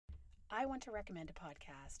I want to recommend a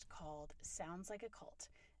podcast called Sounds Like a Cult.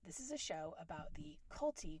 This is a show about the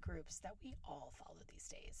culty groups that we all follow these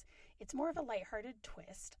days. It's more of a lighthearted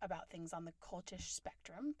twist about things on the cultish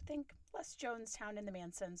spectrum. Think less Jonestown and the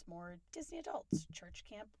Mansons, more Disney adults, church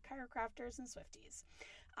camp, chiropractors, and Swifties.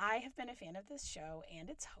 I have been a fan of this show and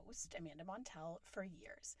its host, Amanda Montell, for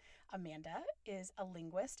years. Amanda is a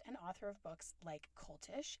linguist and author of books like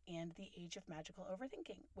Cultish and The Age of Magical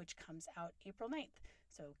Overthinking, which comes out April 9th.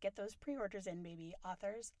 So get those pre-orders in, baby.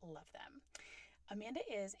 Authors love them. Amanda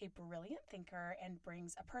is a brilliant thinker and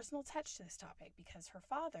brings a personal touch to this topic because her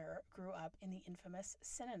father grew up in the infamous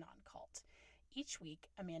Synanon cult. Each week,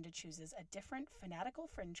 Amanda chooses a different fanatical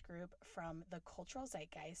fringe group from the cultural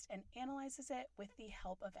zeitgeist and analyzes it with the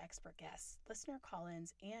help of expert guests, listener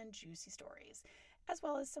call-ins, and juicy stories, as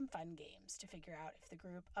well as some fun games to figure out if the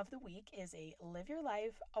group of the week is a live your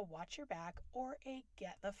life, a watch your back, or a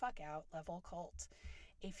get the fuck out level cult.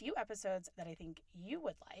 A few episodes that I think you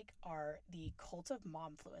would like are the Cult of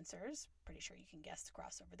Momfluencers, pretty sure you can guess the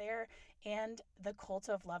crossover there, and the Cult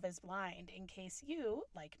of Love is Blind, in case you,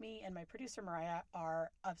 like me and my producer Mariah,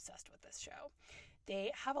 are obsessed with this show.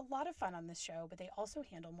 They have a lot of fun on this show, but they also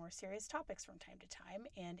handle more serious topics from time to time.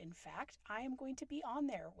 And in fact, I am going to be on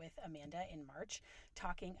there with Amanda in March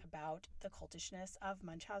talking about the cultishness of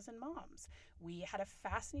Munchausen moms. We had a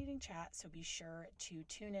fascinating chat, so be sure to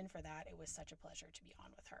tune in for that. It was such a pleasure to be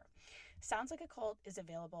on with her. Sounds Like a Cult is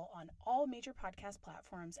available on all major podcast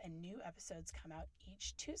platforms, and new episodes come out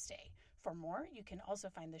each Tuesday. For more, you can also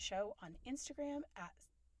find the show on Instagram at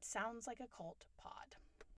Sounds Like a Cult Pod.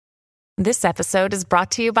 This episode is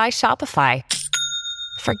brought to you by Shopify.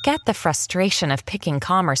 Forget the frustration of picking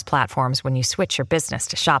commerce platforms when you switch your business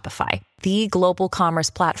to Shopify, the global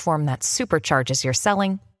commerce platform that supercharges your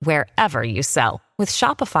selling wherever you sell. With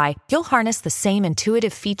Shopify, you'll harness the same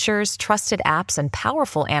intuitive features, trusted apps, and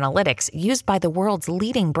powerful analytics used by the world's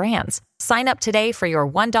leading brands. Sign up today for your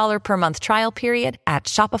 $1 per month trial period at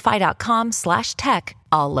shopify.com/tech,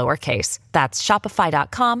 all lowercase. That's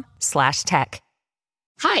shopify.com/tech.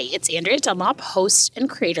 Hi, it's Andrea Dunlop, host and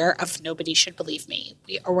creator of Nobody Should Believe Me.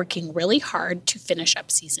 We are working really hard to finish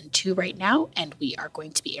up season 2 right now, and we are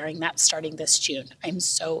going to be airing that starting this June. I'm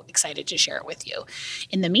so excited to share it with you.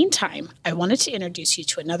 In the meantime, I wanted to introduce you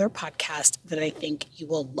to another podcast that I think you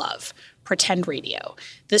will love, Pretend Radio.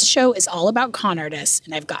 This show is all about con artists,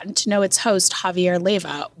 and I've gotten to know its host, Javier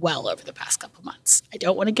Leyva, well over the past couple months. I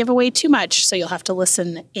don't want to give away too much, so you'll have to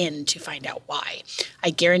listen in to find out why.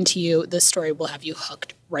 I guarantee you this story will have you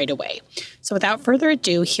hooked right away. So without further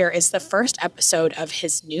ado, here is the first episode of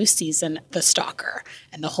his new season, The Stalker,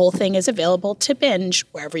 and the whole thing is available to binge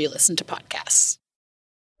wherever you listen to podcasts.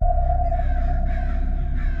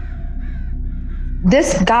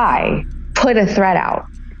 This guy put a threat out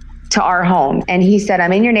to our home, and he said,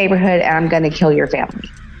 I'm in your neighborhood and I'm going to kill your family.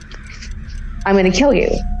 I'm going to kill you.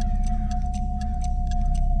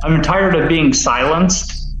 I'm tired of being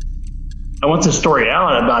silenced. I want the story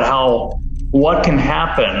out about what can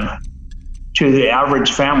happen to the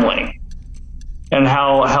average family and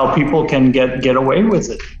how people can get away with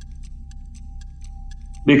it.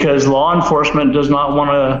 Because law enforcement does not want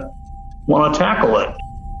to tackle it.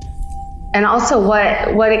 And also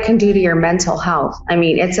what it can do to your mental health. I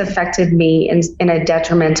mean, it's affected me in a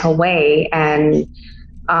detrimental way. And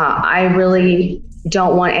I really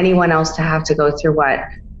don't want anyone else to have to go through what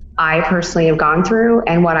I personally have gone through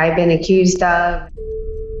and what I've been accused of.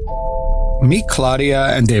 Meet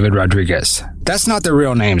Claudia and David Rodriguez. That's not their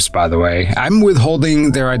real names, by the way. I'm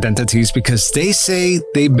withholding their identities because they say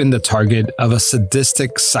they've been the target of a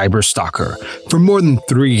sadistic cyber stalker for more than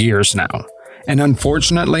 3 years now. And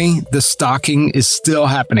unfortunately, the stalking is still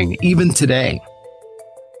happening, even today.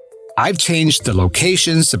 I've changed the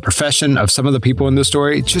locations, the profession of some of the people in the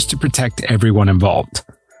story just to protect everyone involved.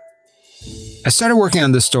 I started working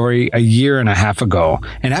on this story a year and a half ago,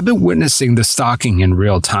 and I've been witnessing the stalking in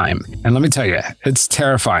real time. And let me tell you, it's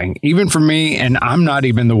terrifying, even for me, and I'm not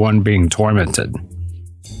even the one being tormented.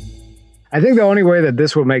 I think the only way that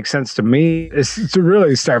this will make sense to me is to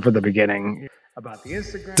really start from the beginning. About the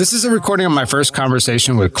Instagram. This is a recording of my first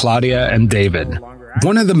conversation with Claudia and David,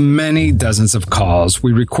 one of the many dozens of calls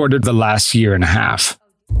we recorded the last year and a half.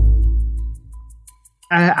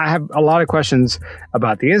 I have a lot of questions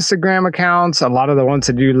about the Instagram accounts. A lot of the ones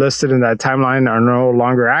that you listed in that timeline are no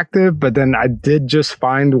longer active, but then I did just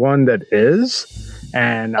find one that is.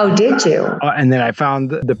 And did you? And then I found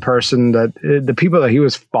the person the people that he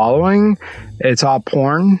was following, it's all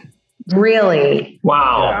porn. Really?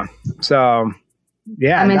 Wow. Yeah. So,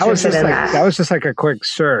 yeah, I'm interested in that. That was just like a quick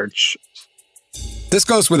search. This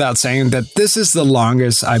goes without saying that this is the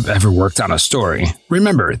longest I've ever worked on a story.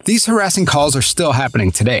 Remember, these harassing calls are still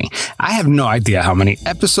happening today. I have no idea how many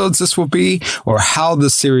episodes this will be or how the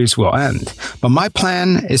series will end, but my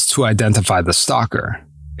plan is to identify the stalker.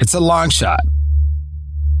 It's a long shot.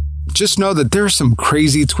 Just know that there are some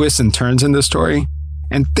crazy twists and turns in the story,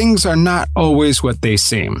 and things are not always what they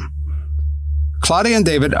seem. Claudia and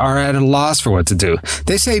David are at a loss for what to do.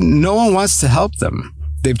 They say no one wants to help them.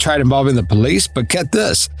 They've tried involving the police, but get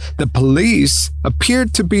this, the police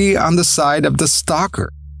appeared to be on the side of the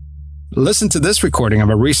stalker. Listen to this recording of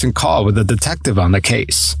a recent call with a detective on the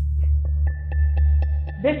case.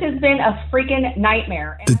 This has been a freaking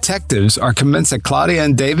nightmare. Detectives are convinced that Claudia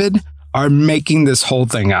and David are making this whole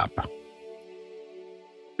thing up.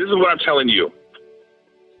 This is what I'm telling you.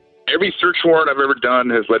 Every search warrant I've ever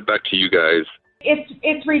done has led back to you guys.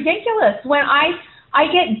 It's ridiculous. When I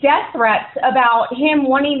get death threats about him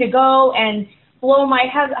wanting to go and blow my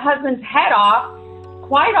husband's head off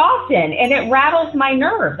quite often, and it rattles my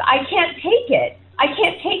nerves. I can't take it. I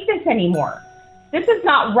can't take this anymore. This is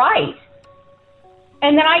not right.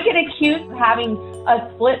 And then I get accused of having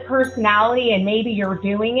a split personality, and maybe you're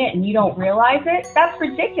doing it and you don't realize it. That's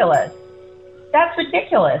ridiculous. That's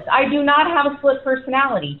ridiculous. I do not have a split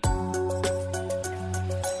personality.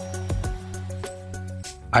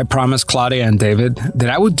 I promised Claudia and David that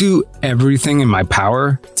I would do everything in my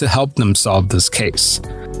power to help them solve this case.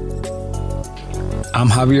 I'm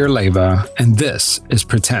Javier Leiva, and this is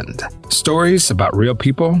Pretend. Stories about real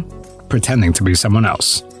people pretending to be someone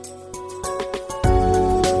else.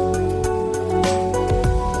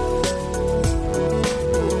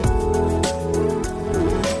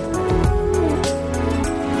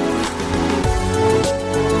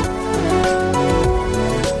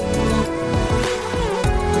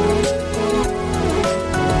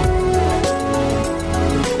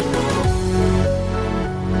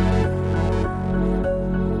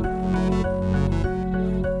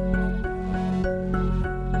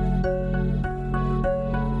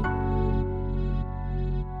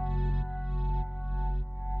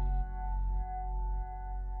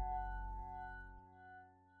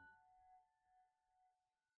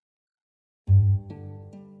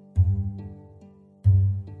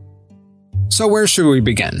 So where should we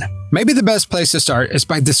begin? Maybe the best place to start is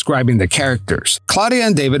by describing the characters. Claudia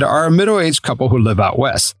and David are a middle-aged couple who live out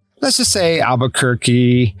west. Let's just say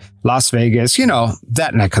Albuquerque, Las Vegas,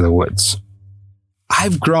 that neck of the woods.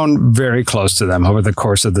 I've grown very close to them over the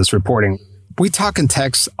course of this reporting. We talk and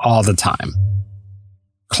text all the time.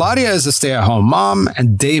 Claudia is a stay-at-home mom,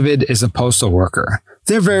 and David is a postal worker.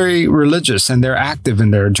 They're very religious, and they're active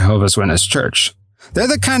in their Jehovah's Witness church. They're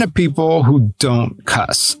the kind of people who don't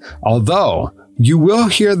cuss, although you will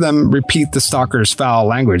hear them repeat the stalker's foul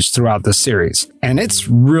language throughout the series. And it's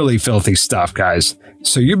really filthy stuff, guys.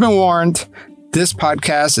 So you've been warned. This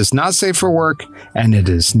podcast is not safe for work, and it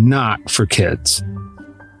is not for kids.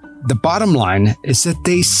 The bottom line is that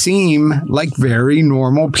they seem like very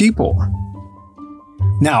normal people.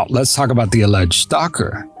 Now, let's talk about the alleged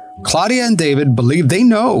stalker. Claudia and David believe they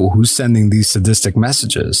know who's sending these sadistic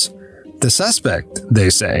messages. The suspect,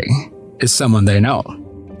 they say, is someone they know.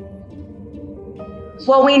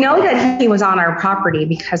 Well, we know that he was on our property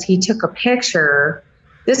because he took a picture.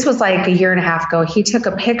 This was like a year and a half ago. He took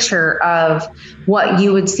a picture of what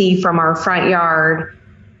you would see from our front yard.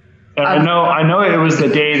 And I know it was the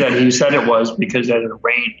day that he said it was because it had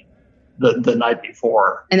rained the night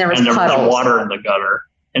before. And there was water in the gutter.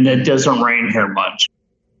 And it doesn't rain here much.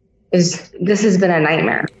 This has been a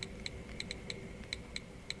nightmare.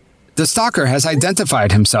 The stalker has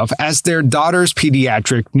identified himself as their daughter's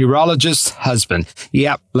pediatric neurologist's husband.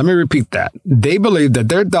 Yep, let me repeat that. They believe that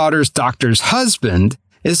their daughter's doctor's husband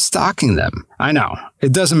is stalking them. I know,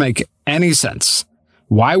 it doesn't make any sense.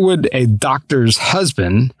 Why would a doctor's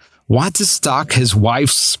husband want to stalk his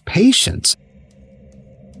wife's patients?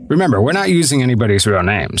 Remember, we're not using anybody's real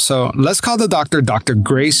name, so let's call the doctor Dr.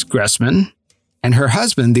 Grace Gressman, and her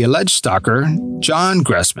husband, the alleged stalker, John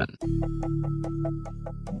Gressman.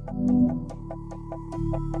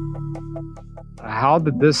 How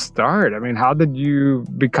did this start? I mean, how did you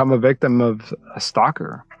become a victim of a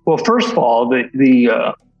stalker? Well, first of all, the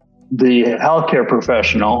healthcare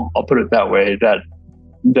professional, I'll put it that way,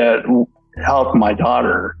 that helped my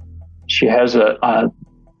daughter. She has the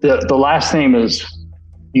last name is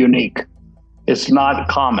unique. It's not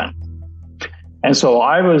common. And so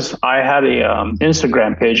I had a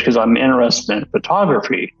Instagram page because I'm interested in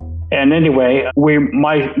photography. And anyway,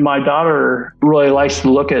 my daughter really likes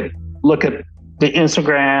to look at the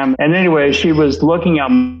Instagram. And anyway, she was looking at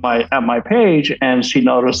my page and she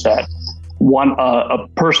noticed that a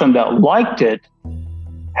person that liked it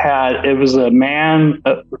it was a man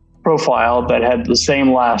profile that had the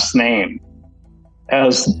same last name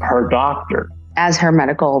as her doctor, as her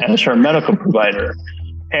medical provider.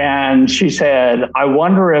 And she said, I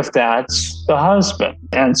wonder if that's the husband.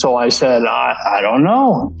 And so I said, I don't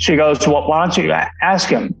know. She goes, well, why don't you ask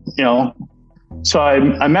him? So I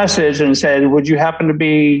messaged and said, would you happen to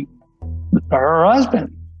be her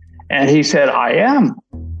husband? And he said, I am.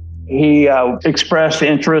 He expressed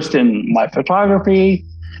interest in my photography.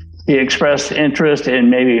 He expressed interest in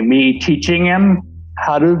maybe me teaching him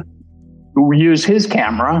how to use his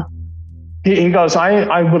camera. He goes,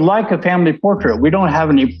 I would like a family portrait. We don't have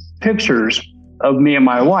any pictures of me and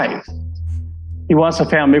my wife. He wants a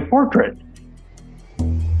family portrait.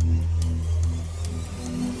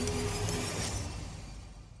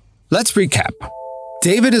 Let's recap.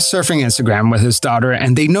 David is surfing Instagram with his daughter,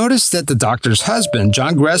 and they notice that the doctor's husband,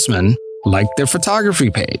 John Gressman, liked their photography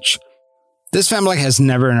page. This family has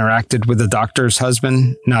never interacted with the doctor's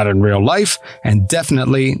husband, not in real life, and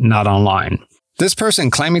definitely not online. This person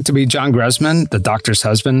claiming to be John Gressman, the doctor's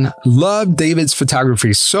husband, loved David's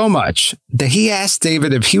photography so much that he asked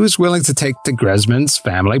David if he was willing to take the Gressman's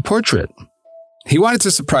family portrait. He wanted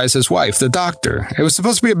to surprise his wife, the doctor. It was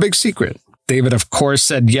supposed to be a big secret. David, of course,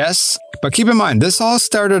 said yes, but keep in mind, this all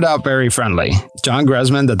started out very friendly. John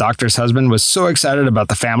Gressman, the doctor's husband, was so excited about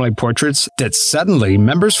the family portraits that suddenly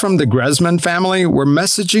members from the Gressman family were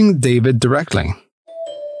messaging David directly.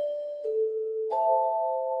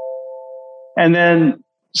 And then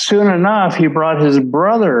soon enough, he brought his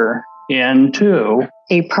brother in too.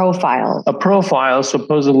 A profile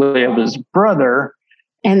supposedly of his brother.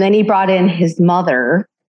 And then he brought in his mother.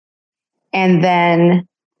 And then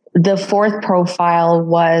the fourth profile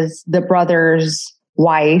was the brother's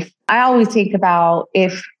wife. I always think about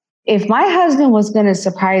if my husband was going to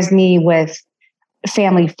surprise me with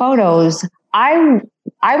family photos, I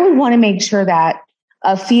would want to make sure that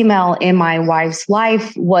a female in my wife's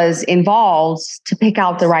life was involved to pick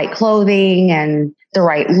out the right clothing and the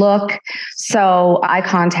right look. So I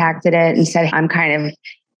contacted it and said, I'm kind of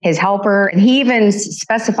his helper. And he even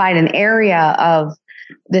specified an area of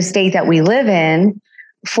the state that we live in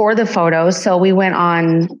for the photos. So we went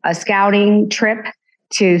on a scouting trip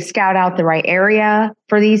to scout out the right area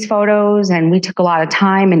for these photos. And we took a lot of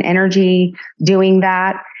time and energy doing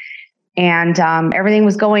that. And everything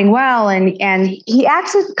was going well. And he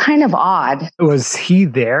acted kind of odd. Was he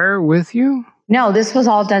there with you? No, this was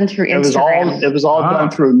all done through Instagram. It was all done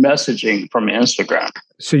through messaging from Instagram.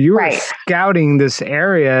 So you were scouting this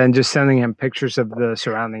area and just sending him pictures of the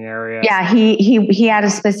surrounding area. Yeah, he had a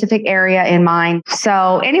specific area in mind.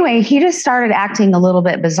 So anyway, he just started acting a little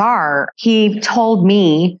bit bizarre. He told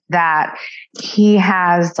me that he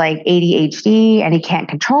has like ADHD and he can't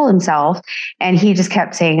control himself. And he just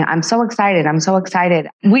kept saying, I'm so excited. I'm so excited.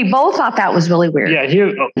 We both thought that was really weird. Yeah,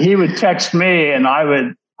 he would text me and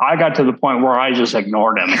I got to the point where I just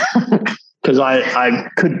ignored him because I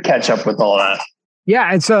couldn't catch up with all that.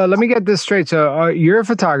 Yeah. And so let me get this straight. So you're a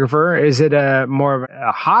photographer. Is it more of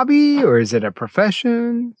a hobby or is it a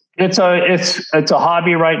profession? It's a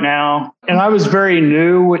hobby right now. And I was very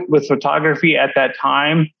new with photography at that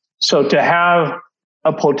time. So to have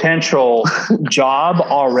a potential job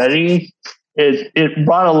already, it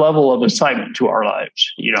brought a level of excitement to our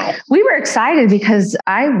lives. We were excited because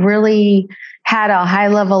I really had a high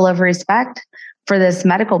level of respect for this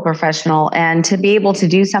medical professional, and to be able to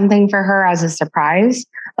do something for her as a surprise,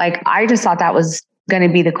 like I just thought that was going to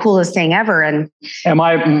be the coolest thing ever. And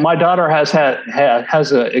my daughter has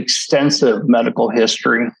an extensive medical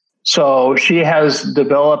history, so she has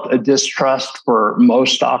developed a distrust for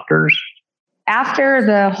most doctors. After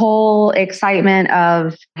the whole excitement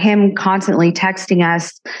of him constantly texting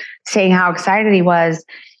us, saying how excited he was,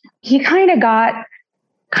 he kind of got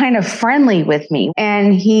friendly with me.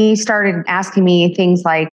 And he started asking me things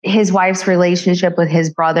like his wife's relationship with his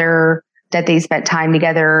brother, that they spent time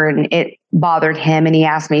together and it bothered him. And he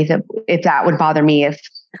asked me if that would bother me if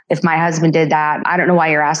my husband did that. I don't know why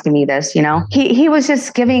you're asking me this, He was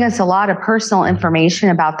just giving us a lot of personal information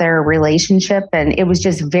about their relationship. And it was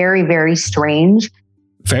just very, very strange.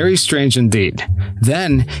 Very strange indeed.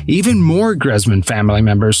 Then, even more Gressman family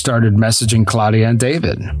members started messaging Claudia and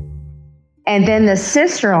David. And then the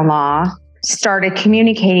sister-in-law started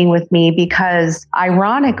communicating with me because,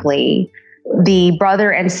 ironically, the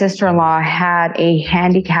brother and sister-in-law had a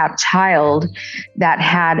handicapped child that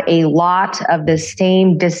had a lot of the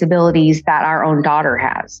same disabilities that our own daughter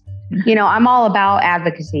has. I'm all about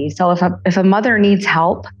advocacy. So if a mother needs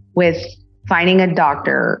help with finding a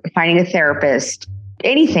doctor, finding a therapist,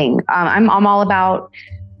 anything, I'm all about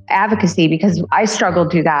advocacy because I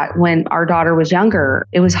struggled through that when our daughter was younger.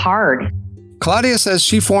 It was hard. Claudia says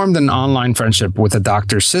she formed an online friendship with the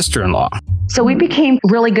doctor's sister-in-law. So we became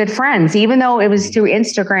really good friends. Even though it was through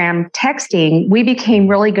Instagram texting, we became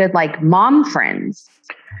really good, like mom friends.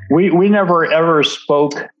 We never ever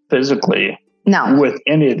spoke physically with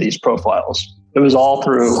any of these profiles. It was all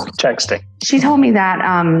through texting. She told me that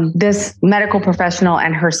this medical professional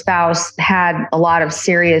and her spouse had a lot of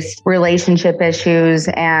serious relationship issues,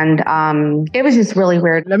 and it was just really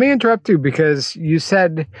weird. Let me interrupt you because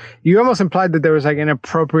you almost implied that there was like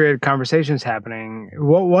inappropriate conversations happening.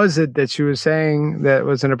 What was it that she was saying that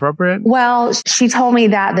was inappropriate? Well, she told me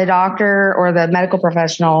that the doctor or the medical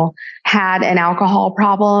professional had an alcohol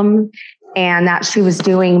problem, and that she was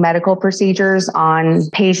doing medical procedures on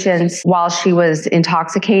patients while she was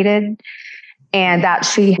intoxicated, and that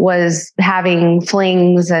she was having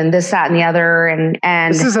flings and this, that, and the other. And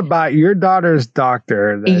this is about your daughter's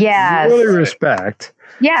doctor that yes. you really respect.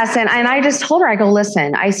 Yes. And I just told her, I go,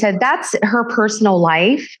 listen, I said, that's her personal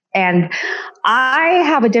life. And I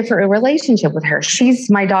have a different relationship with her. She's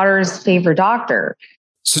my daughter's favorite doctor.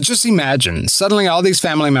 So just imagine, suddenly all these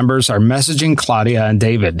family members are messaging Claudia and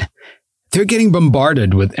David. They're getting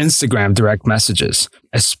bombarded with Instagram direct messages,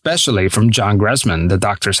 especially from John Gressman, the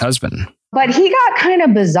doctor's husband. But he got kind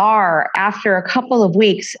of bizarre after a couple of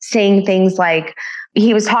weeks, saying things like,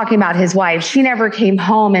 he was talking about his wife. She never came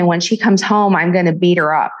home, and when she comes home, I'm going to beat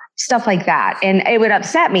her up. Stuff like that. And it would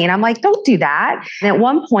upset me. And I'm like, don't do that. And at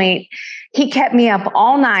one point, he kept me up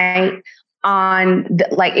all night on,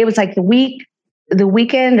 it was like the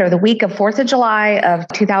weekend or the week of 4th of July of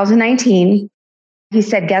 2019. He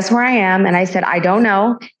said, guess where I am? And I said, I don't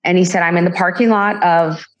know. And he said, I'm in the parking lot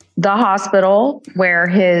of the hospital where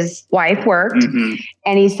his wife worked. Mm-hmm.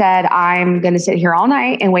 And he said, I'm going to sit here all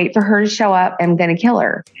night and wait for her to show up. I'm going to kill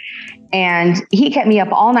her. And he kept me up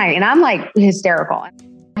all night. And I'm like hysterical.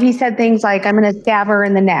 He said things like, I'm going to stab her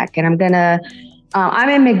in the neck, and I'm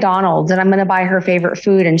in McDonald's and I'm going to buy her favorite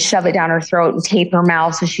food and shove it down her throat and tape her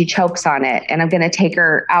mouth so she chokes on it. And I'm going to take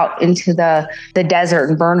her out into the desert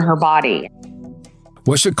and burn her body.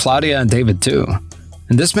 What should Claudia and David do?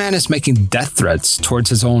 And this man is making death threats towards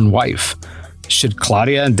his own wife. Should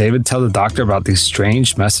Claudia and David tell the doctor about these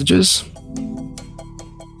strange messages?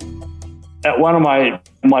 At one of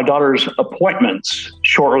my daughter's appointments,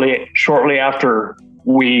 shortly after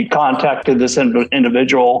we contacted this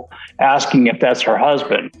individual asking if that's her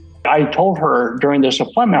husband, I told her during this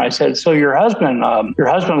appointment, I said, so your husband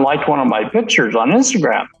liked one of my pictures on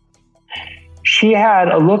Instagram. She had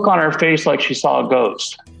a look on her face like she saw a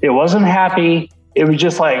ghost. It wasn't happy. It was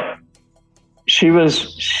just like she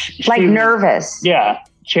was nervous. Yeah.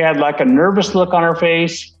 She had like a nervous look on her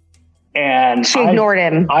face, and she ignored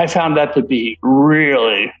him. I found that to be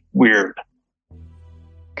really weird.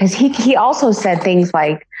 Because he also said things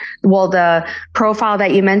like, well, the profile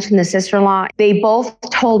that you mentioned, the sister-in-law, they both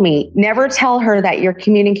told me, never tell her that you're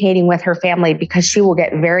communicating with her family because she will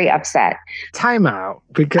get very upset. Time out,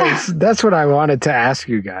 because that's what I wanted to ask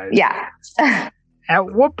you guys. Yeah. At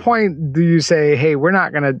what point do you say, hey,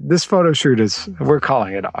 this photo shoot we're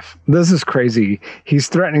calling it off. This is crazy. He's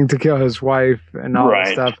threatening to kill his wife and all that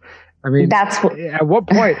stuff. I mean, at what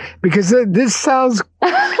point? Because this sounds...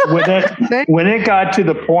 When it got to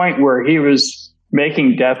the point where he was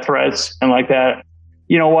making death threats and like that,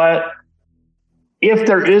 you know what? If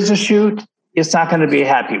there is a shoot, it's not going to be a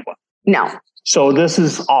happy one. No. So this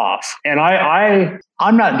is off. And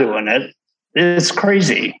I'm not doing it. It's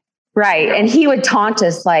crazy. Right. And he would taunt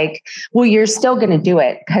us like, well, you're still going to do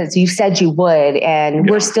it because you said you would, and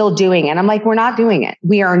we're still doing it. And I'm like, we're not doing it.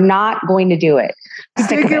 We are not going to do it. I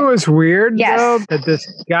think it was weird, though, that this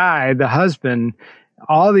guy, the husband,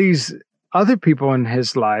 all these other people in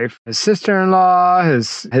his life, his sister-in-law,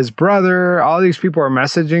 his brother, all these people are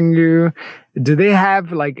messaging you. Do they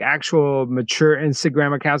have like actual mature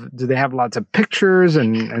Instagram accounts? Do they have lots of pictures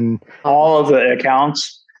and all of the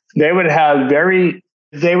accounts? They would have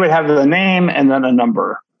the name and then a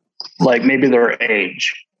number, like maybe their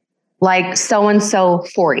age. Like so-and-so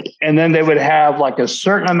 40. And then they would have like a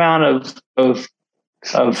certain amount of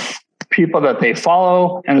people that they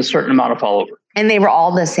follow and a certain amount of followers. And they were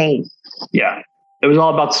all the same. Yeah. It was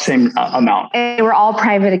all about the same amount. And they were all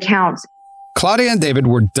private accounts. Claudia and David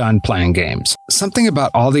were done playing games. Something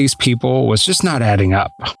about all these people was just not adding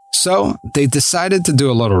up. So they decided to do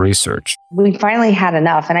a little research. We finally had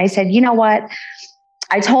enough. And I said, you know what?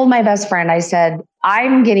 I told my best friend, I said,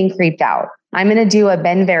 I'm getting creeped out. I'm going to do a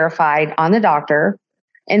Ben Verified on the doctor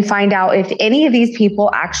and find out if any of these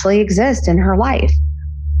people actually exist in her life.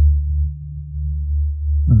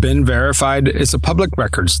 Been Verified is a public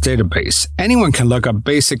records database. Anyone can look up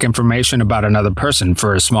basic information about another person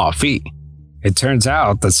for a small fee. It turns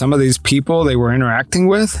out that some of these people they were interacting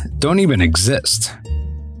with don't even exist.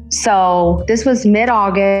 So this was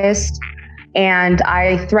mid-August, and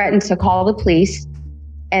I threatened to call the police,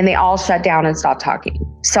 and they all shut down and stopped talking.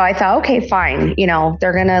 So I thought, okay, fine.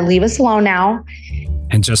 They're going to leave us alone now.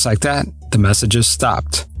 And just like that, the messages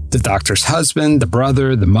stopped. The doctor's husband, the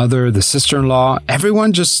brother, the mother, the sister-in-law,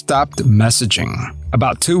 everyone just stopped messaging.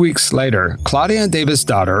 About 2 weeks later, Claudia and David's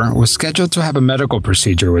daughter was scheduled to have a medical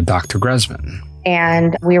procedure with Dr. Gresman.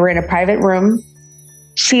 And we were in a private room.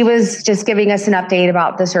 She was just giving us an update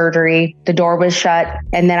about the surgery. The door was shut.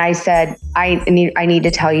 And then I said, I need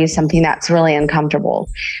to tell you something that's really uncomfortable.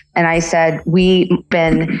 And I said, we've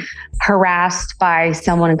been harassed by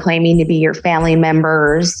someone claiming to be your family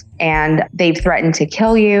members, and they've threatened to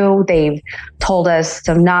kill you. They've told us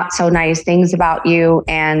some not so nice things about you,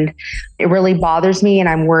 and it really bothers me, and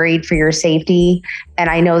I'm worried for your safety. And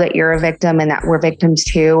I know that you're a victim and that we're victims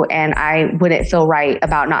too, and I wouldn't feel right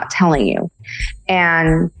about not telling you.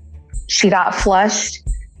 And she got flushed,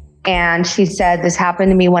 and she said, this happened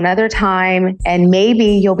to me one other time, and maybe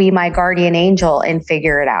you'll be my guardian angel and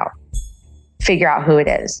figure it out. Figure out who it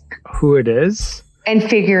is. Who it is? And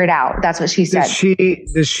figure it out. That's what she said.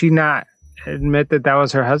 Does she not admit that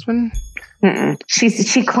was her husband? Mm-mm.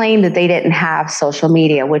 She claimed that they didn't have social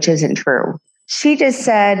media, which isn't true. She just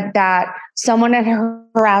said that someone had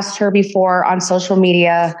harassed her before on social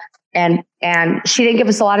media, and she didn't give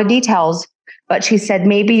us a lot of details, but she said,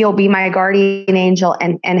 maybe you'll be my guardian angel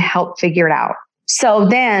and help figure it out. So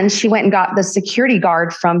then she went and got the security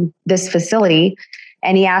guard from this facility,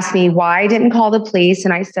 and he asked me why I didn't call the police.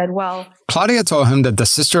 And I said, well... Claudia told him that the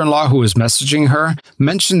sister-in-law who was messaging her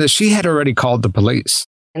mentioned that she had already called the police.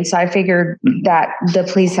 And so I figured that the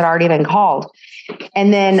police had already been called.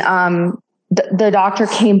 And then the doctor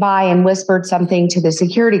came by and whispered something to the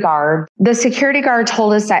security guard. The security guard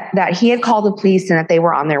told us that he had called the police and that they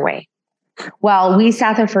were on their way. Well, we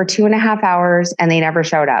sat there for 2.5 hours and they never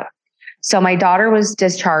showed up. So my daughter was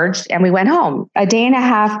discharged and we went home. A day and a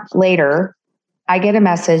half later, I get a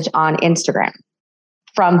message on Instagram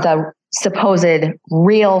from the supposed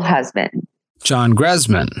real husband, John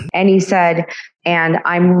Gresman. And he said, and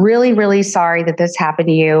I'm really, really sorry that this happened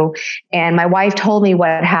to you. And my wife told me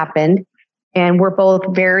what happened. And we're both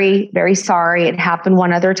very, very sorry. It happened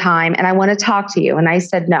one other time. And I want to talk to you. And I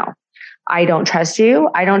said, no, I don't trust you.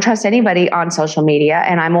 I don't trust anybody on social media.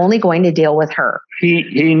 And I'm only going to deal with her.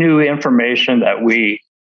 He knew information that we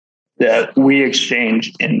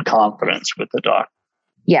exchanged in confidence with the doctor.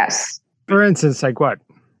 Yes. For instance, like what?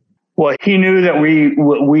 Well, he knew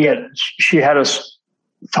that she had us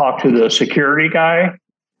talk to the security guy,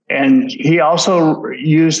 and he also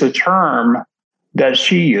used the term that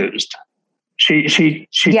she used. She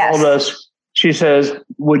yes. told us, she says,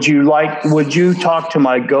 would you talk to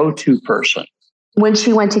my go-to person? When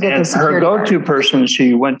she went to get the security her go-to person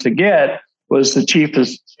she went to get was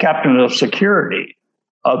the captain of security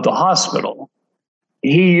of the hospital.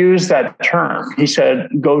 He used that term. He said,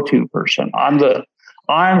 go-to person.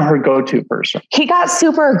 I'm her go-to person. He got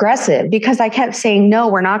super aggressive because I kept saying, no,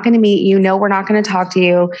 we're not going to meet you. No, we're not going to talk to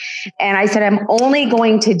you. And I said, I'm only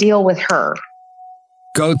going to deal with her.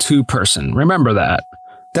 Go-to person. Remember that.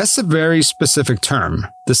 That's a very specific term.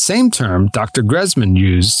 The same term Dr. Gresman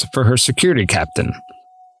used for her security captain.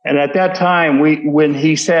 And at that time, when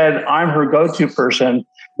he said, I'm her go-to person,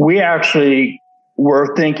 we actually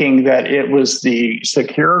were thinking that it was the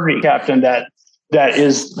security captain that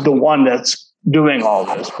is the one that's doing all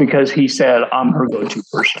this, because he said, I'm her go-to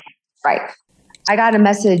person. Right. I got a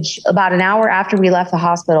message about an hour after we left the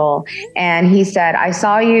hospital, and he said, I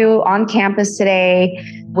saw you on campus today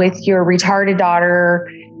with your retarded daughter.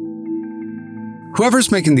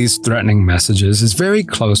 Whoever's making these threatening messages is very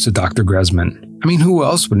close to Dr. Gresman. I mean, who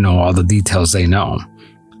else would know all the details they know?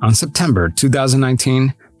 On September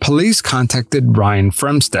 2019, police contacted Ryan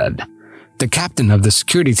Fremstead, the captain of the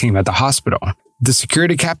security team at the hospital. The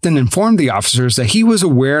security captain informed the officers that he was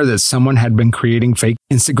aware that someone had been creating fake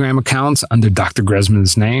Instagram accounts under Dr.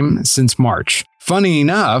 Gresman's name since March. Funny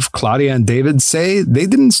enough, Claudia and David say they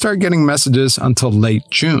didn't start getting messages until late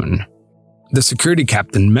June. The security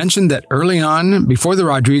captain mentioned that early on, before the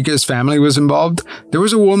Rodriguez family was involved, there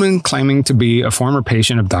was a woman claiming to be a former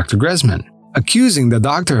patient of Dr. Gresman, accusing the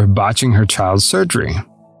doctor of botching her child's surgery.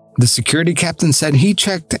 The security captain said he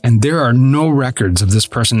checked and there are no records of this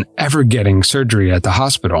person ever getting surgery at the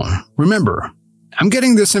hospital. Remember, I'm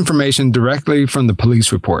getting this information directly from the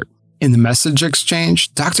police report. In the message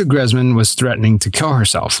exchange, Dr. Gresman was threatening to kill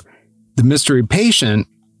herself. The mystery patient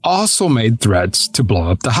also made threats to blow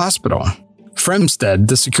up the hospital. Fremstead,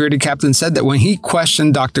 the security captain, said that when he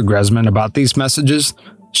questioned Dr. Gresman about these messages,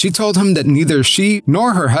 she told him that neither she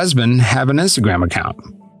nor her husband have an Instagram account.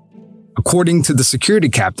 According to the security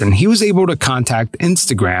captain, he was able to contact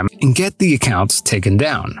Instagram and get the accounts taken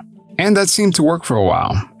down. And that seemed to work for a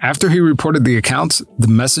while. After he reported the accounts, the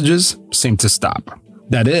messages seemed to stop.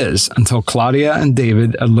 That is, until Claudia and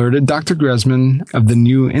David alerted Dr. Gresman of the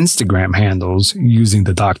new Instagram handles using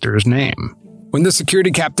the doctor's name. When the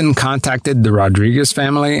security captain contacted the Rodriguez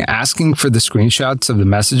family asking for the screenshots of the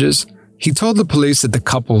messages, he told the police that the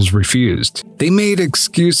couples refused. They made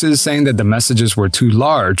excuses saying that the messages were too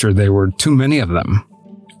large or there were too many of them.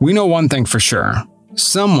 We know one thing for sure.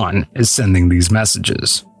 Someone is sending these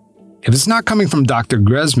messages. If it's not coming from Dr.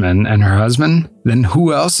 Gresman and her husband, then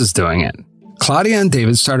who else is doing it? Claudia and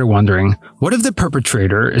David started wondering, what if the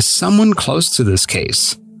perpetrator is someone close to this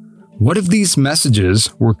case? What if these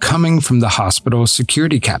messages were coming from the hospital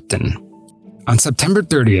security captain? On September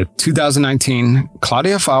 30th, 2019,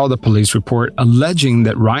 Claudia filed a police report alleging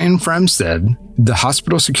that Ryan Fremstead, the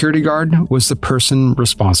hospital security guard, was the person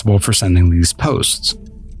responsible for sending these posts.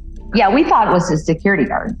 Yeah, we thought it was his security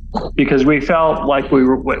guard. Because we felt like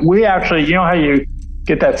we actually, you know how you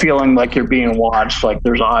get that feeling like you're being watched, like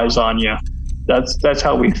there's eyes on you. That's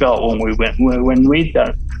how we felt when we went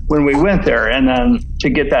there, and then to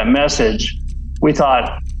get that message, we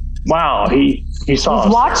thought, wow, he saw us.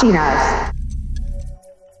 He's watching us.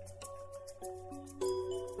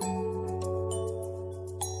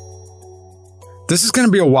 This is going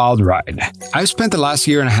to be a wild ride. I've spent the last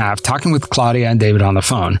year and a half talking with Claudia and David on the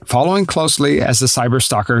phone, following closely as the cyber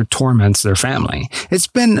stalker torments their family. It's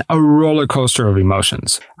been a roller coaster of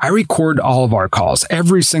emotions. I record all of our calls,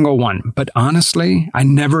 every single one, but honestly, I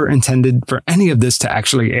never intended for any of this to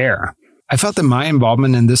actually air. I felt that my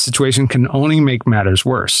involvement in this situation can only make matters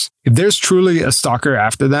worse. If there's truly a stalker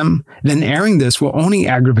after them, then airing this will only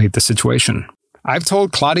aggravate the situation. I've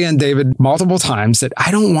told Claudia and David multiple times that I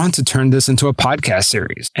don't want to turn this into a podcast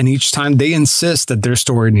series, and each time they insist that their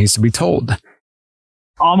story needs to be told.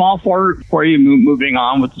 I'm all for you moving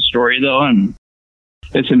on with the story, though, and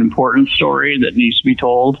it's an important story that needs to be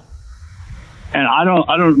told. And I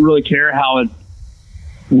don't really care how it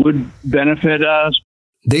would benefit us.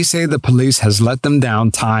 They say the police has let them down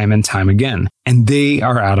time and time again, and they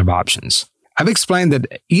are out of options. I've explained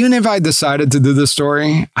that even if I decided to do this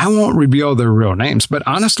story, I won't reveal their real names, but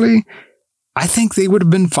honestly, I think they would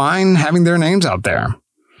have been fine having their names out there.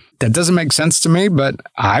 That doesn't make sense to me, but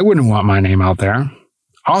I wouldn't want my name out there.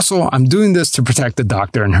 Also, I'm doing this to protect the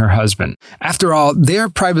doctor and her husband. After all, they are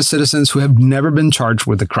private citizens who have never been charged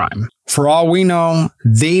with a crime. For all we know,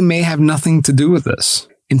 they may have nothing to do with this.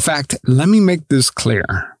 In fact, let me make this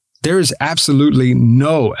clear. There is absolutely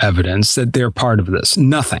no evidence that they're part of this.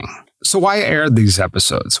 Nothing. So why air these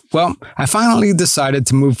episodes? Well, I finally decided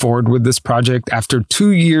to move forward with this project after 2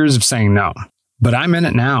 years of saying no. But I'm in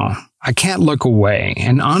it now. I can't look away.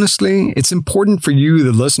 And honestly, it's important for you,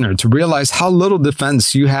 the listener, to realize how little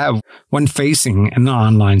defense you have when facing an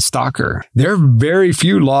online stalker. There are very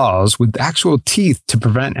few laws with actual teeth to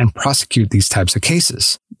prevent and prosecute these types of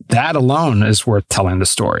cases. That alone is worth telling the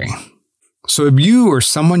story. So if you or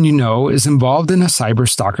someone you know is involved in a cyber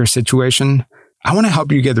stalker situation, I want to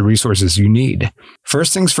help you get the resources you need.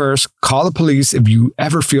 First things first, call the police if you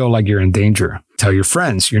ever feel like you're in danger. Tell your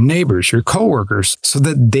friends, your neighbors, your coworkers, so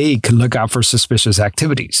that they can look out for suspicious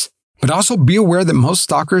activities. But also be aware that most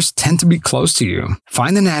stalkers tend to be close to you.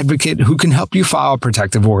 Find an advocate who can help you file a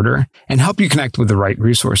protective order and help you connect with the right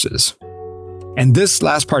resources. And this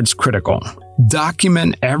last part is critical.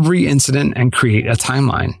 Document every incident and create a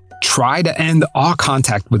timeline. Try to end all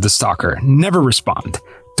contact with the stalker. Never respond.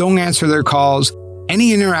 Don't answer their calls.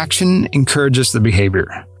 Any interaction encourages the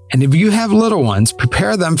behavior. And if you have little ones,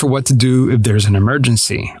 prepare them for what to do if there's an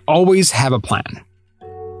emergency. Always have a plan.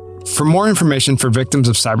 For more information for victims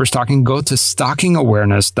of cyberstalking, go to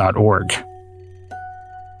stalkingawareness.org.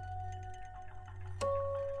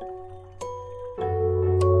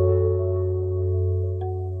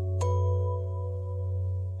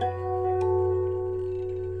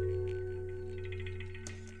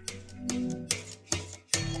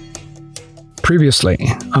 Previously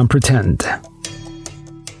on Pretend.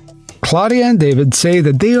 Claudia and David say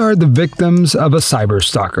that they are the victims of a cyber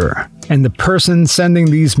stalker, and the person sending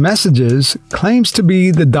these messages claims to be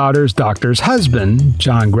the daughter's doctor's husband,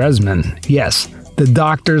 John Gresman. Yes, the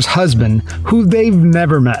doctor's husband, who they've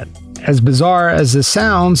never met. As bizarre as this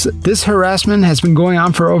sounds, this harassment has been going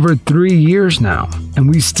on for over 3 years now, and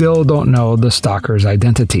we still don't know the stalker's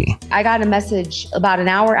identity. I got a message about an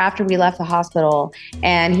hour after we left the hospital,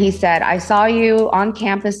 and he said, I saw you on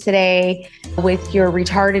campus today with your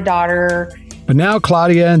retarded daughter. But now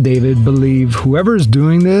Claudia and David believe whoever is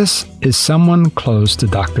doing this is someone close to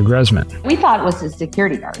Dr. Gresman. We thought it was his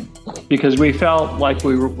security guard. Because we felt like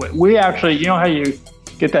we actually, you know how you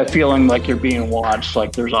get that feeling like you're being watched,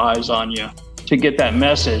 like there's eyes on you. To get that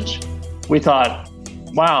message, we thought,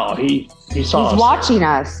 wow, he saw us. He's watching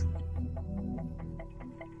us.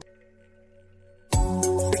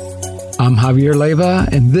 I'm Javier Leiva,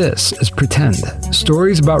 and this is Pretend.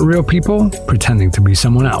 Stories about real people pretending to be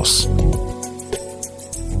someone else.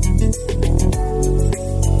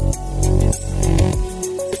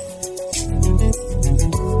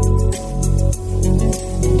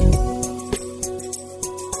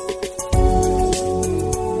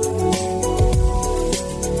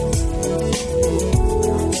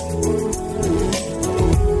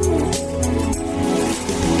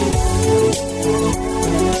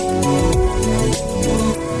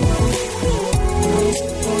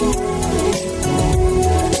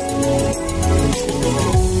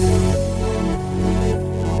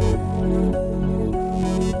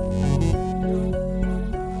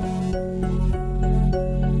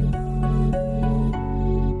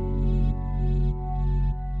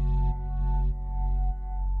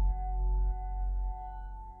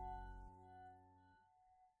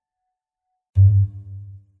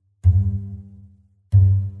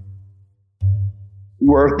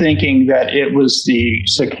 We're thinking that it was the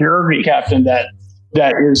security captain that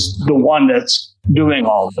is the one that's doing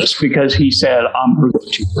all this, because he said, I'm her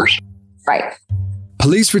go-to person. Right.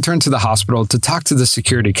 Police returned to the hospital to talk to the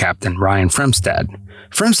security captain, Ryan Fremstad.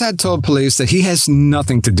 Fremstad told police that he has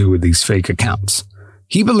nothing to do with these fake accounts.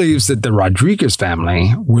 He believes that the Rodriguez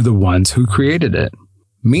family were the ones who created it.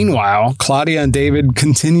 Meanwhile, Claudia and David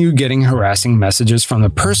continue getting harassing messages from the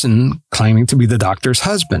person claiming to be the doctor's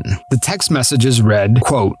husband. The text messages read,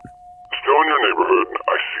 quote, still in your neighborhood,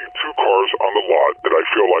 I see 2 cars on the lot that I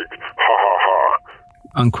feel like, ha ha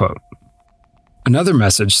ha. Unquote. Another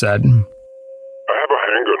message said, I have a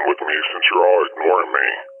handgun with me since you're all ignoring me.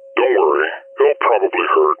 Don't worry, it'll probably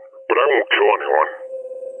hurt, but I won't kill anyone.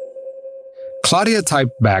 Claudia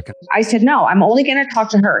typed back, I said, no, I'm only going to talk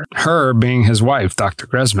to her. Her being his wife, Dr.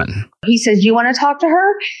 Gresman. He says, you want to talk to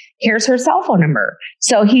her? Here's her cell phone number.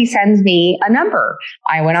 So he sends me a number.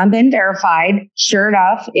 I went on Been Verified. Sure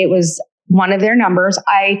enough, it was one of their numbers.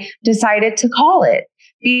 I decided to call it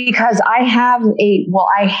because I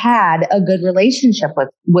had a good relationship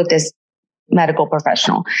with this medical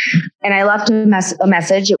professional. And I left a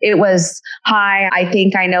message. It was, hi, I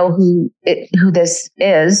think I know who this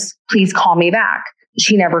is. Please call me back.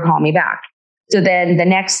 She never called me back. So then the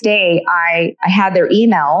next day I had their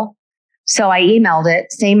email. So I emailed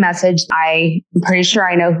it, same message. I'm pretty sure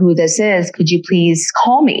I know who this is. Could you please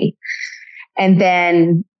call me? And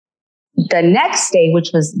then the next day, which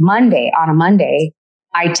was on a Monday,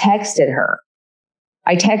 I texted her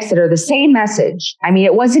the same message. I mean,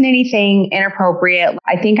 it wasn't anything inappropriate.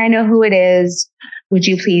 I think I know who it is. Would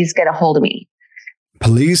you please get a hold of me?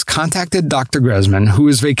 Police contacted Dr. Gresman, who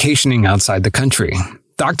was vacationing outside the country.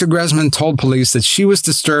 Dr. Gresman told police that she was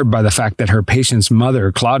disturbed by the fact that her patient's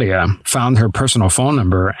mother, Claudia, found her personal phone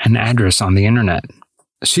number and address on the internet.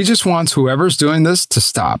 She just wants whoever's doing this to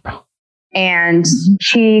stop. And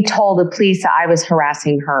she told the police that I was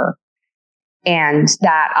harassing her and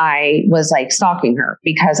that I was stalking her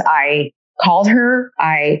because I called her,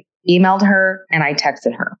 I emailed her, and I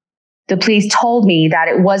texted her. The police told me that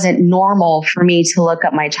it wasn't normal for me to look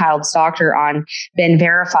up my child's doctor on Been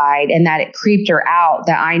Verified and that it creeped her out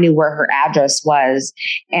that I knew where her address was.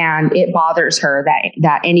 And it bothers her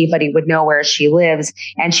that anybody would know where she lives,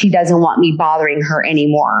 and she doesn't want me bothering her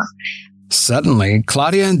anymore. Suddenly,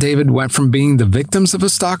 Claudia and David went from being the victims of a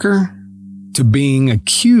stalker to being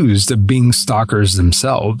accused of being stalkers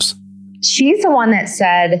themselves. She's the one that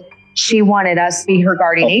said she wanted us to be her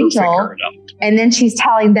guardian angel. And then she's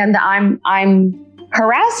telling them that I'm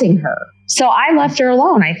harassing her. So I left her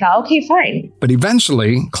alone. I thought, okay, fine. But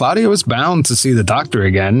eventually, Claudia was bound to see the doctor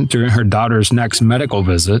again during her daughter's next medical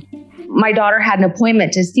visit. My daughter had an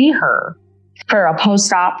appointment to see her for a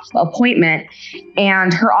post-op appointment,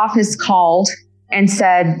 and her office called and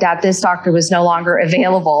said that this doctor was no longer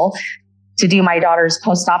available to do my daughter's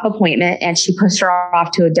post-op appointment, and she pushed her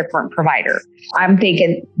off to a different provider. I'm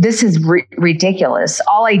thinking, this is ridiculous.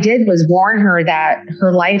 All I did was warn her that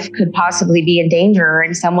her life could possibly be in danger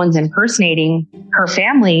and someone's impersonating her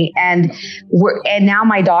family. And now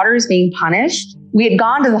my daughter is being punished. We had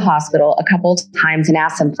gone to the hospital a couple times and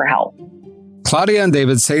asked them for help. Claudia and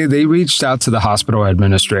David say they reached out to the hospital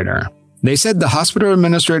administrator. They said the hospital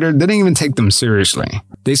administrator didn't even take them seriously.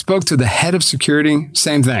 They spoke to the head of security,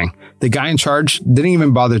 same thing. The guy in charge didn't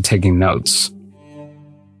even bother taking notes.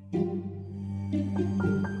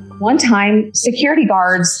 One time, security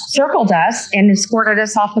guards circled us and escorted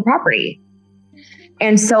us off the property.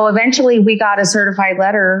 And so eventually we got a certified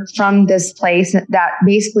letter from this place that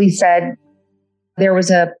basically said there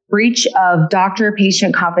was a breach of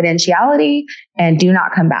doctor-patient confidentiality and do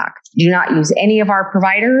not come back. Do not use any of our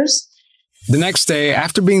providers. The next day,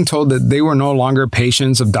 after being told that they were no longer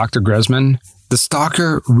patients of Dr. Gresman, the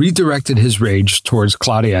stalker redirected his rage towards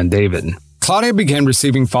Claudia and David. Claudia began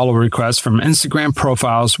receiving follow requests from Instagram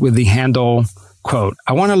profiles with the handle, quote,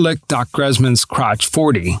 I want to lick Doc Gresman's crotch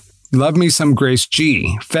 40. Love me some Grace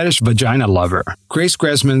G, fetish vagina lover, Grace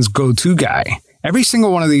Gresman's go-to guy. Every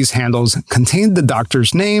single one of these handles contained the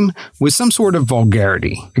doctor's name with some sort of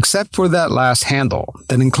vulgarity, except for that last handle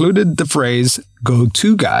that included the phrase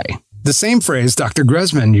go-to guy. The same phrase Dr.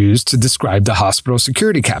 Gresman used to describe the hospital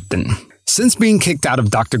security captain. Since being kicked out of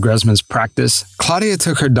Dr. Gresman's practice, Claudia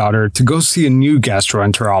took her daughter to go see a new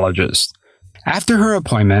gastroenterologist. After her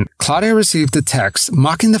appointment, Claudia received a text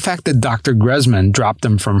mocking the fact that Dr. Gresman dropped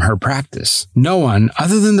them from her practice. No one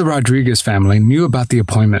other than the Rodriguez family knew about the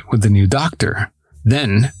appointment with the new doctor.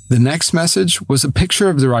 Then, the next message was a picture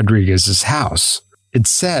of the Rodriguez's house. It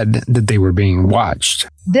said that they were being watched.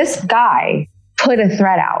 This guy put a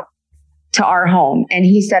threat out to our home, and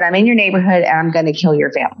he said, I'm in your neighborhood and I'm going to kill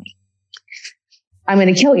your family. I'm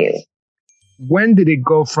going to kill you. When did it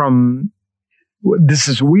go from this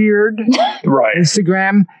is weird, right,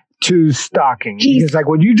 Instagram to stalking? Because like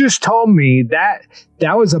what you just told me, that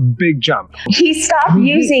was a big jump. He stopped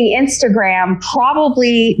using Instagram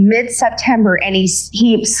probably mid-September, and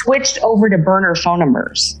he switched over to burner phone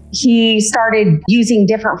numbers. He started using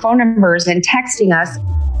different phone numbers and texting us.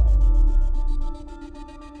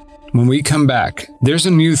 When we come back, there's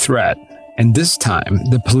a new threat, and this time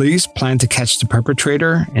the police plan to catch the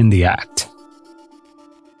perpetrator in the act.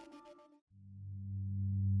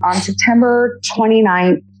 On September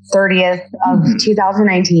 29th, 30th of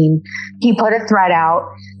 2019, he put a threat out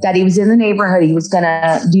that he was in the neighborhood. He was going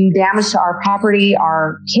to do damage to our property,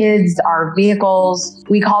 our kids, our vehicles.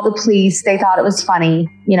 We called the police. They thought it was funny.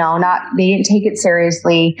 They didn't take it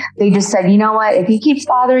seriously. They just said, you know what? If he keeps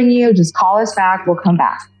bothering you, just call us back. We'll come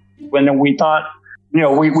back. When we thought,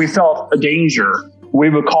 we felt a danger, we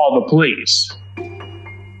would call the police.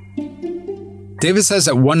 David says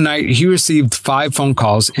that one night he received 5 phone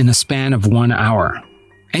calls in a span of 1 hour.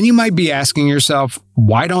 And you might be asking yourself,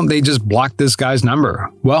 why don't they just block this guy's number?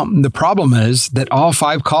 Well, the problem is that all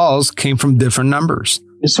 5 calls came from different numbers.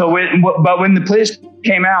 So, when the police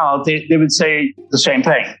came out, they would say the same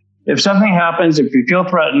thing. If something happens, if you feel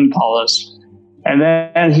threatened, call us. And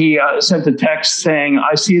then he sent a text saying,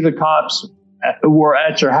 I see the cops were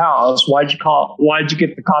at your house. Why'd you call? Why'd you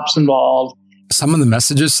get the cops involved? Some of the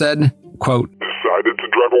messages said, quote, decided to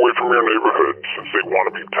drive away from your neighborhood since they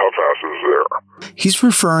want to be tough asses there. He's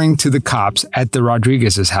referring to the cops at the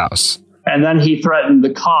Rodriguez's house. And then he threatened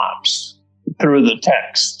the cops through the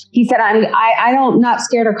text. He said, I'm not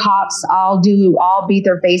scared of cops. I'll beat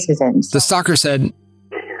their faces in. The stalker said, near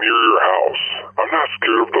your house. I'm not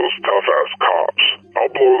scared of those tough-ass cops.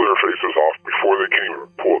 I'll blow their faces off before they can even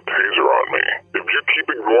pull a taser on me. If you keep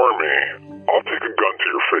ignoring me, I'll take a gun to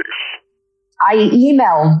your face. I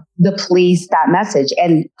emailed the police that message,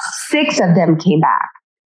 and 6 of them came back.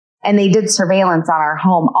 And they did surveillance on our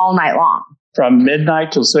home all night long. From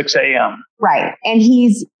midnight till 6 a.m. Right. And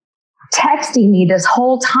he's texting me this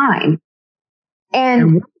whole time.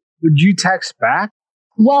 And would you text back?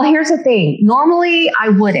 Well, here's the thing. Normally, I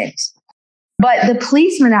wouldn't. But the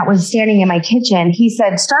policeman that was standing in my kitchen, he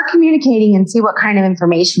said, start communicating and see what kind of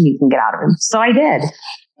information you can get out of him. So I did.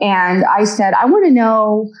 And I said, I want to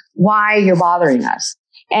know why you're bothering us.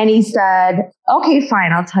 And he said, okay,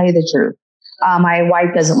 fine. I'll tell you the truth. My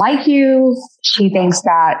wife doesn't like you. She thinks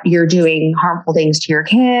that you're doing harmful things to your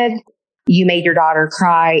kid. You made your daughter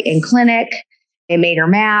cry in clinic. It made her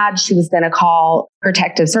mad. She was going to call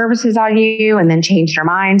protective services on you and then changed her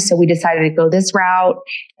mind. So we decided to go this route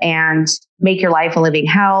and make your life a living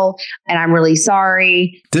hell. And I'm really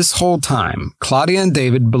sorry. This whole time, Claudia and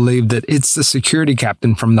David believe that it's the security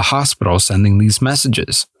captain from the hospital sending these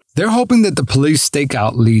messages. They're hoping that the police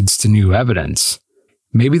stakeout leads to new evidence.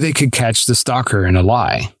 Maybe they could catch the stalker in a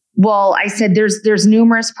lie. Well, I said, there's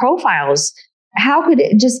numerous profiles. How could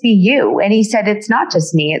it just be you? And he said, it's not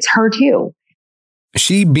just me, it's her too.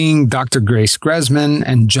 She being Dr. Grace Gresman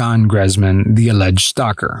and John Gresman, the alleged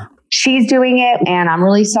stalker. she's doing it and I'm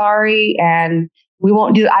really sorry and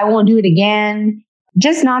I won't do it again.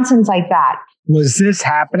 Just nonsense like that. Was this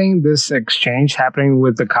happening, this exchange happening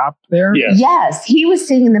with the cop there? Yes, he was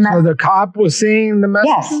seeing the messages. So the cop was seeing the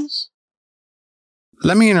messages? Yes.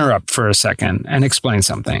 Let me interrupt for a second and explain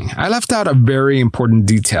something. I left out a very important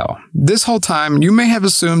detail. This whole time, you may have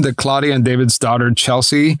assumed that Claudia and David's daughter,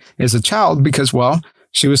 Chelsea, is a child because, well,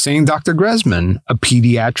 she was seeing Dr. Gresman, a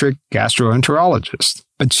pediatric gastroenterologist.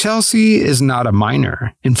 But Chelsea is not a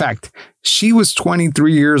minor. In fact, she was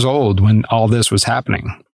 23 years old when all this was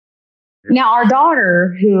happening. Now, our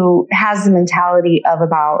daughter, who has the mentality of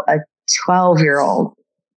about a 12-year-old,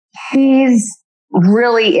 she's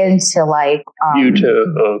really into like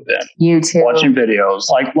YouTube, watching videos,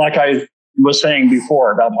 like I was saying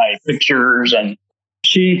before about my pictures, and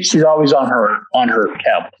she's always on her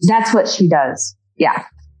tablet. That's what she does. Yeah.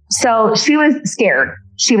 So she was scared.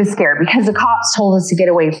 She was scared because the cops told us to get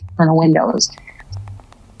away from the windows.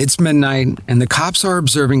 It's midnight, and the cops are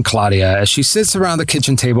observing Claudia as she sits around the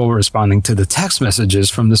kitchen table responding to the text messages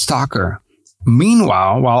from the stalker.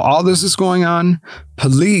 Meanwhile, while all this is going on,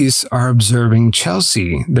 police are observing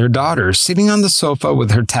Chelsea, their daughter, sitting on the sofa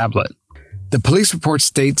with her tablet. The police report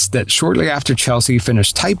states that shortly after Chelsea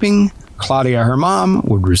finished typing, Claudia, her mom,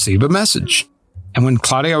 would receive a message. And when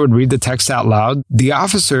Claudia would read the text out loud, the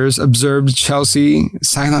officers observed Chelsea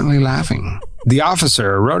silently laughing. The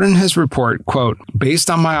officer wrote in his report, quote,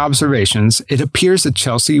 "Based on my observations, it appears that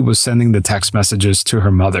Chelsea was sending the text messages to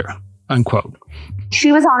her mother," unquote.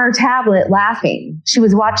 She was on her tablet laughing. She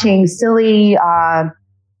was watching silly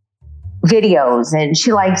videos, and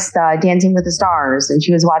she likes Dancing with the Stars, and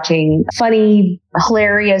she was watching funny,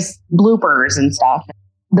 hilarious bloopers and stuff.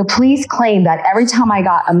 The police claimed that every time I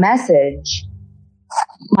got a message,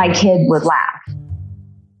 my kid would laugh.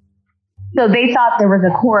 So they thought there was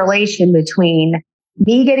a correlation between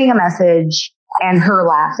me getting a message and her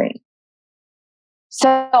laughing. So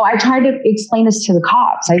I tried to explain this to the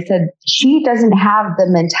cops. I said, she doesn't have the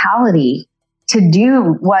mentality to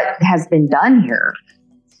do what has been done here.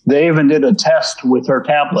 They even did a test with her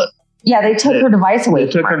tablet. Yeah, they took her device away.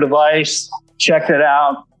 They took her device, checked it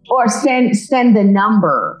out. Or send the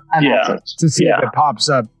number a message. To see if it pops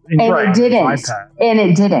up. And it didn't. And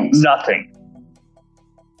it didn't. Nothing.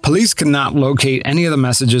 Police could not locate any of the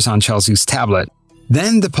messages on Chelsea's tablet.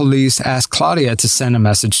 Then the police asked Claudia to send a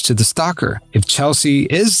message to the stalker. If Chelsea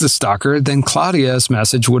is the stalker, then Claudia's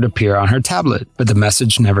message would appear on her tablet, but the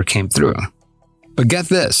message never came through. But get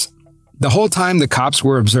this. The whole time the cops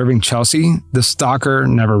were observing Chelsea, the stalker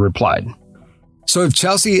never replied. So if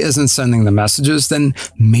Chelsea isn't sending the messages, then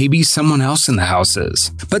maybe someone else in the house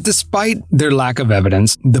is. But despite their lack of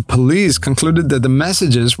evidence, the police concluded that the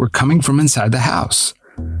messages were coming from inside the house.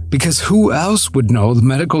 Because who else would know the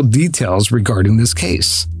medical details regarding this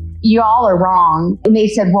case? You all are wrong. And they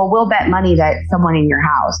said, well, we'll bet money that it's someone in your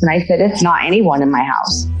house. And I said, it's not anyone in my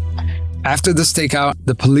house. After the stakeout,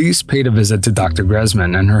 the police paid a visit to Dr.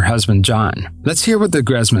 Gresman and her husband, John. Let's hear what the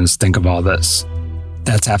Gresmans think of all this.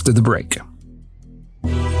 That's after the break.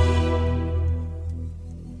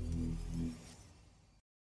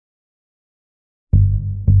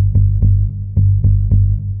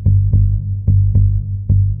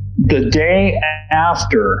 The day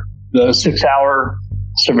after the 6-hour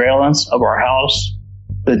surveillance of our house,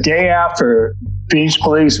 the day after Phoenix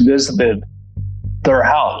police visited their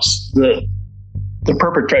house, the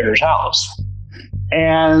perpetrator's house,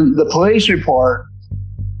 and the police report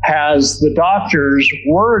has the doctor's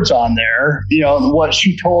words on there, what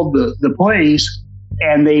she told the police,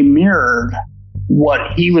 and they mirrored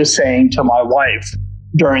what he was saying to my wife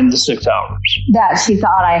during the 6 hours. That she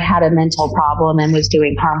thought I had a mental problem and was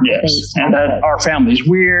doing harmful things. And that our family's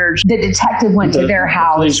weird. The detective went to their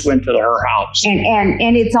house. The police went to her house.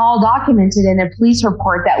 And it's all documented in a police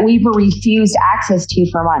report that we've refused access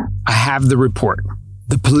to for months. I have the report.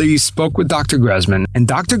 The police spoke with Dr. Gresman, and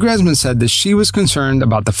Dr. Gresman said that she was concerned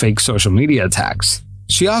about the fake social media attacks.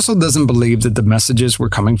 She also doesn't believe that the messages were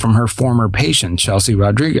coming from her former patient, Chelsea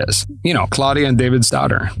Rodriguez. Claudia and David's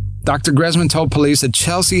daughter. Dr. Gresman told police that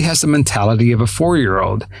Chelsea has the mentality of a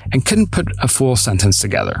 4-year-old and couldn't put a full sentence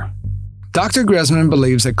together. Dr. Gresman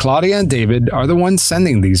believes that Claudia and David are the ones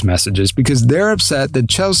sending these messages because they're upset that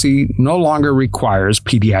Chelsea no longer requires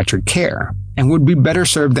pediatric care and would be better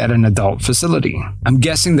served at an adult facility. I'm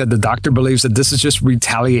guessing that the doctor believes that this is just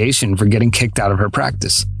retaliation for getting kicked out of her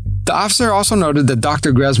practice. The officer also noted that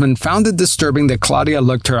Dr. Gresman found it disturbing that Claudia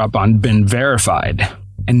looked her up on Been Verified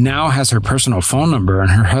and now has her personal phone number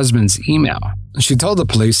and her husband's email. She told the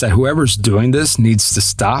police that whoever's doing this needs to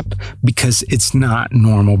stop because it's not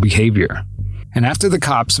normal behavior. And after the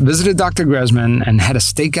cops visited Dr. Gresman and had a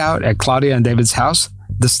stakeout at Claudia and David's house,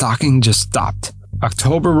 the stalking just stopped.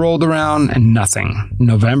 October rolled around and nothing.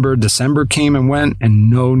 November, December came and went and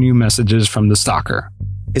no new messages from the stalker.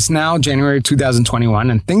 It's now January 2021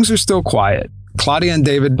 and things are still quiet. Claudia and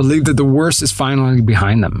David believe that the worst is finally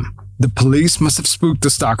behind them. The police must have spooked the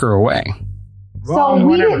stalker away. So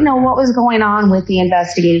we didn't know what was going on with the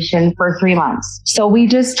investigation for 3 months. So we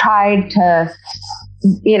just tried to,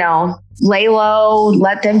 lay low,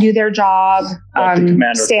 let them do their job,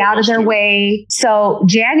 stay out of their way. So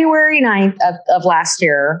January 9th of last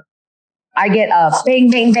year, I get a bang,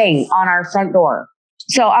 bang, bang on our front door.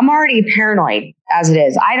 So I'm already paranoid as it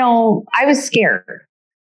is. I was scared,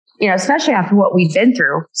 especially after what we've been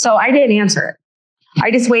through. So I didn't answer it. I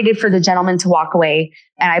just waited for the gentleman to walk away,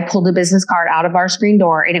 and I pulled a business card out of our screen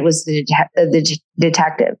door, and it was the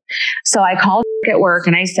detective. So I called at work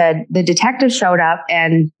and I said, the detective showed up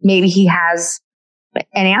and maybe he has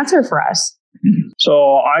an answer for us.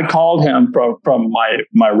 So I called him from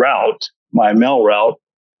my route, my mail route.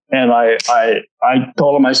 And I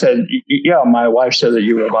told him, I said, yeah, my wife said that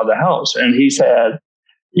you were by the house. And he said,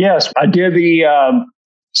 yes, I did the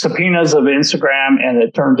subpoenas of Instagram, and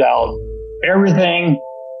it turns out everything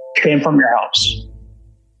came from your house.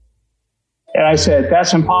 And I said,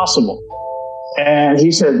 that's impossible. And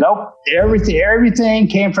he said, nope, everything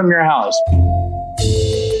came from your house.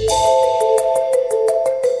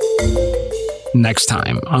 Next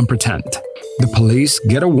time on Pretend, the police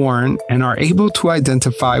get a warrant and are able to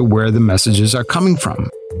identify where the messages are coming from.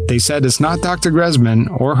 They said it's not Dr. Gresman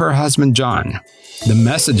or her husband, John. The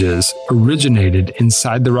messages originated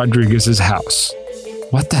inside the Rodriguez's house.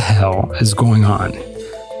 What the hell is going on?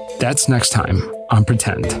 That's next time on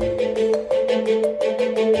Pretend.